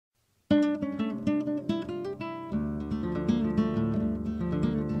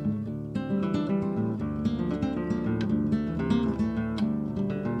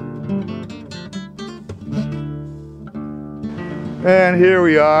And here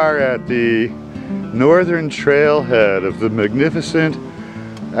we are at the northern trailhead of the magnificent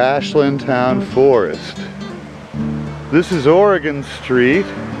Ashland Town Forest. This is Oregon Street,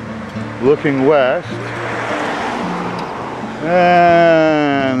 looking west.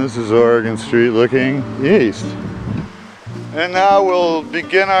 And this is Oregon Street looking east. And now we'll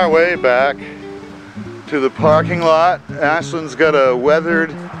begin our way back to the parking lot. Ashland's got a weathered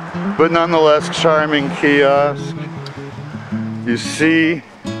but nonetheless charming kiosk. You see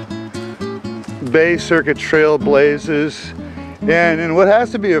Bay Circuit trail blazes, and in what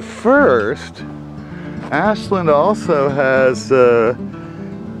has to be a first, Ashland also has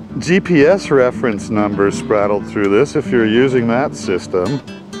GPS reference numbers sprattled through this if you're using that system.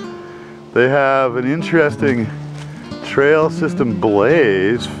 They have an interesting trail system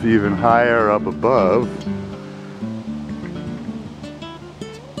blaze even higher up above.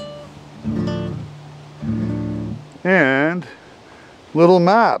 And little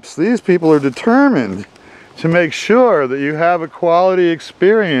maps. These people are determined to make sure that you have a quality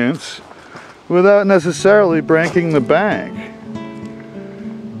experience without necessarily breaking the bank.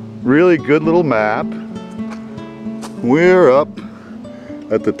 Really good little map. We're up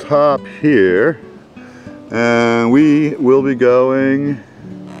at the top here, and we will be going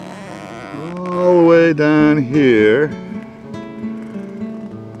all the way down here,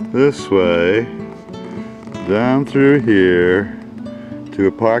 this way, down through here, to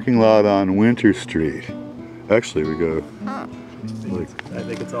a parking lot on Winter Street. Actually, we go I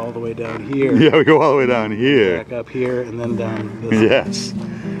think it's all the way down here. Yeah, we go all the way down here. Back up here and then down this Yes.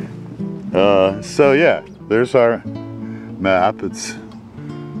 So yeah, there's our map. It's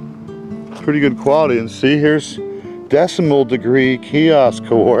pretty good quality. And see, here's decimal degree kiosk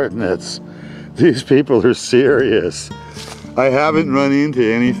coordinates. These people are serious. I haven't run into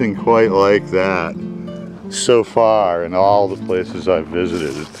anything quite like that so far in all the places I've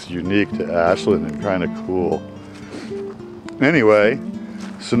visited. It's unique to Ashland and kind of cool. Anyway,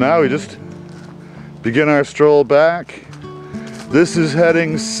 so now we just begin our stroll back. This is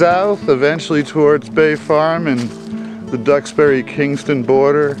heading south, eventually towards Bay Farm and the Duxbury-Kingston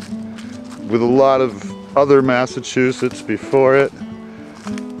border, with a lot of other Massachusetts before it.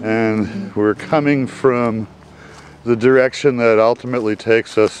 And we're coming from the direction that ultimately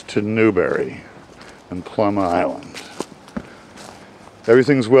takes us to Newbury and Plum Island.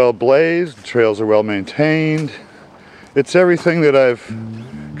 Everything's well blazed, the trails are well maintained. It's everything that I've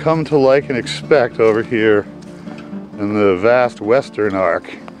come to like and expect over here in the vast western arc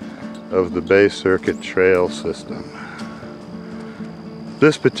of the Bay Circuit trail system.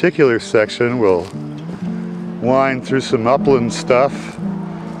 This particular section will wind through some upland stuff,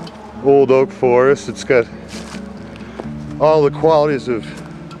 old oak forest. It's got all the qualities of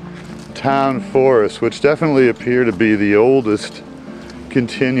town forest, which definitely appear to be the oldest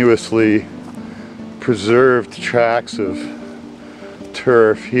continuously preserved tracts of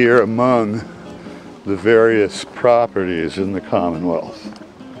turf here among the various properties in the Commonwealth.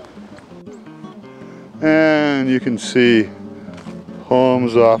 And you can see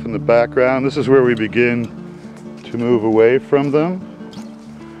homes off in the background. This is where we begin to move away from them.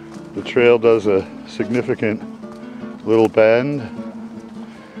 The trail does a significant little bend,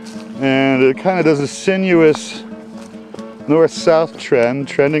 and it kind of does a sinuous north-south trend,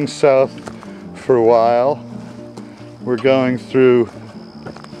 trending south for a while. We're going through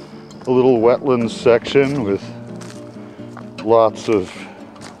a little wetlands section with lots of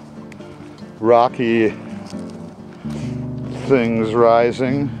rocky things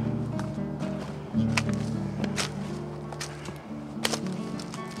rising.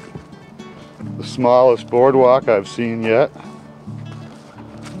 The smallest boardwalk I've seen yet.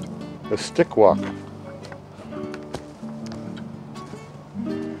 A stick walk.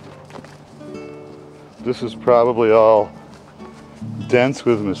 This is probably all dense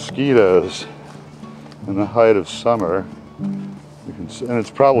with mosquitoes in the height of summer. And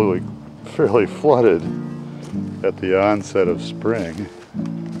it's probably fairly flooded at the onset of spring.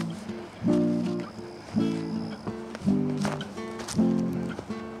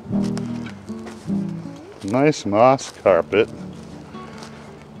 Nice moss carpet.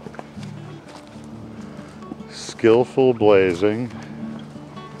 Skillful blazing.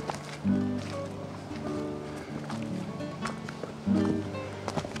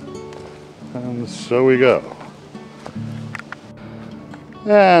 And so we go.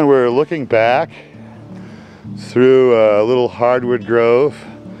 And we're looking back through a little hardwood grove.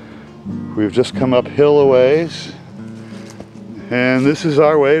 We've just come uphill a ways, and this is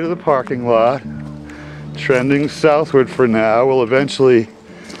our way to the parking lot. Trending southward for now. We'll eventually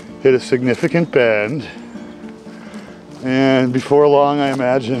hit a significant bend, And before long, I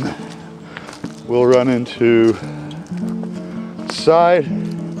imagine, we'll run into side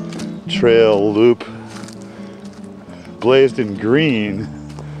trail loop blazed in green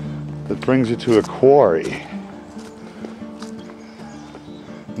that brings you to a quarry.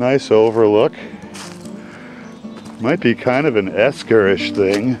 Nice overlook. Might be kind of an esker-ish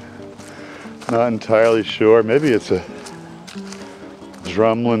thing. Not entirely sure. Maybe it's a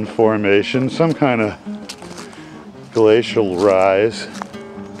drumlin formation, some kind of glacial rise.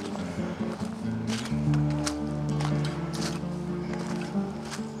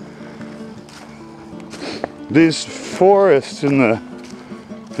 These forests in the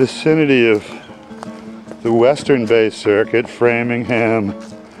vicinity of the Western Bay Circuit, Framingham,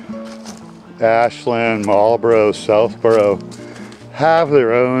 Ashland, Marlborough, Southborough, have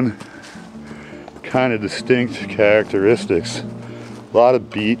their own kind of distinct characteristics. A lot of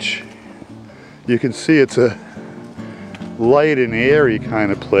beech. You can see it's a light and airy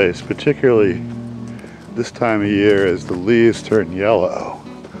kind of place, particularly this time of year as the leaves turn yellow.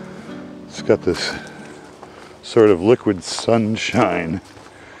 It's got this sort of liquid sunshine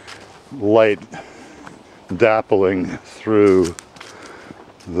light dappling through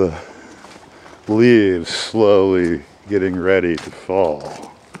the leaves, slowly getting ready to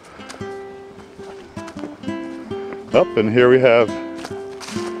fall. Up, and here we have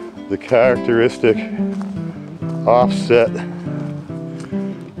the characteristic offset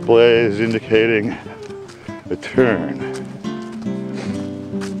blaze indicating a turn.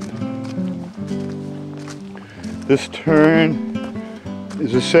 This turn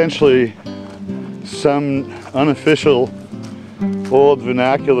is essentially some unofficial old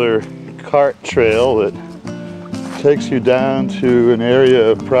vernacular cart trail that takes you down to an area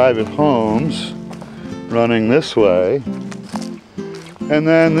of private homes running this way. And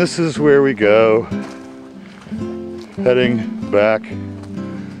then this is where we go, heading back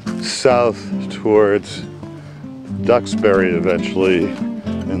south towards Duxbury eventually,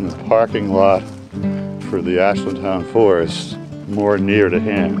 in the parking lot for the Ashland Town Forest, more near to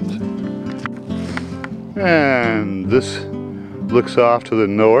hand. And this looks off to the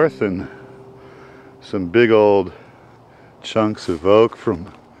north, and some big old chunks of oak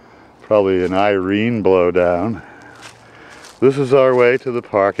from probably an Irene blowdown. This is our way to the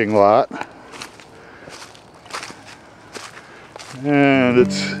parking lot. And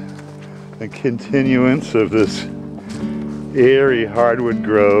it's a continuance of this airy hardwood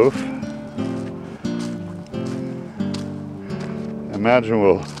grove. I imagine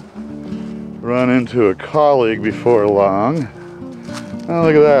we'll run into a colleague before long. Oh,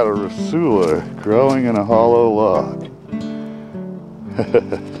 look at that, a Rasula growing in a hollow log.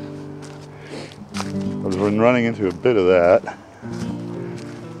 I've been running into a bit of that.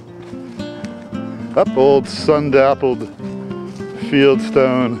 Up old sun-dappled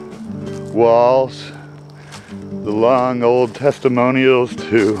fieldstone walls, the long old testimonials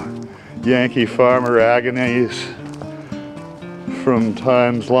to Yankee farmer agonies from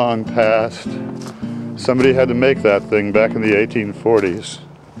times long past. Somebody had to make that thing back in the 1840s,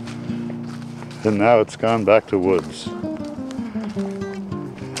 and now it's gone back to woods.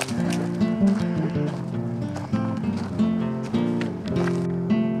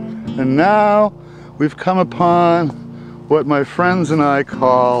 And now we've come upon what my friends and I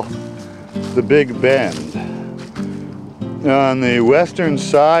call the Big Bend. On the western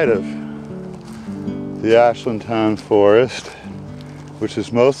side of the Ashland Town Forest, which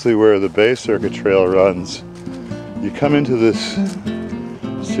is mostly where the Bay Circuit Trail runs, you come into this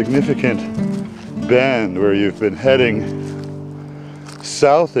significant bend where you've been heading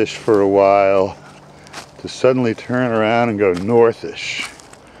southish for a while to suddenly turn around and go northish.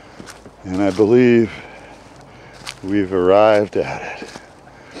 And I believe we've arrived at it.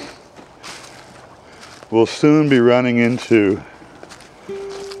 We'll soon be running into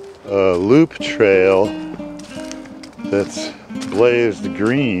a loop trail that's blazed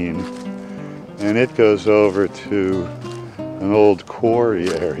green, and it goes over to an old quarry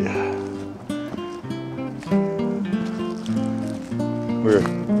area. We're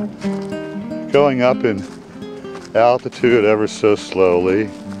going up in altitude ever so slowly,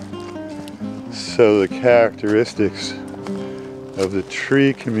 so the characteristics of the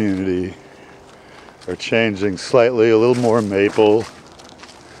tree community are changing slightly, a little more maple,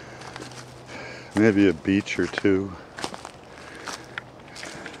 maybe a beech or two.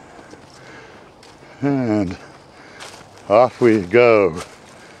 And off we go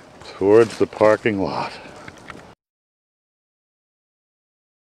towards the parking lot.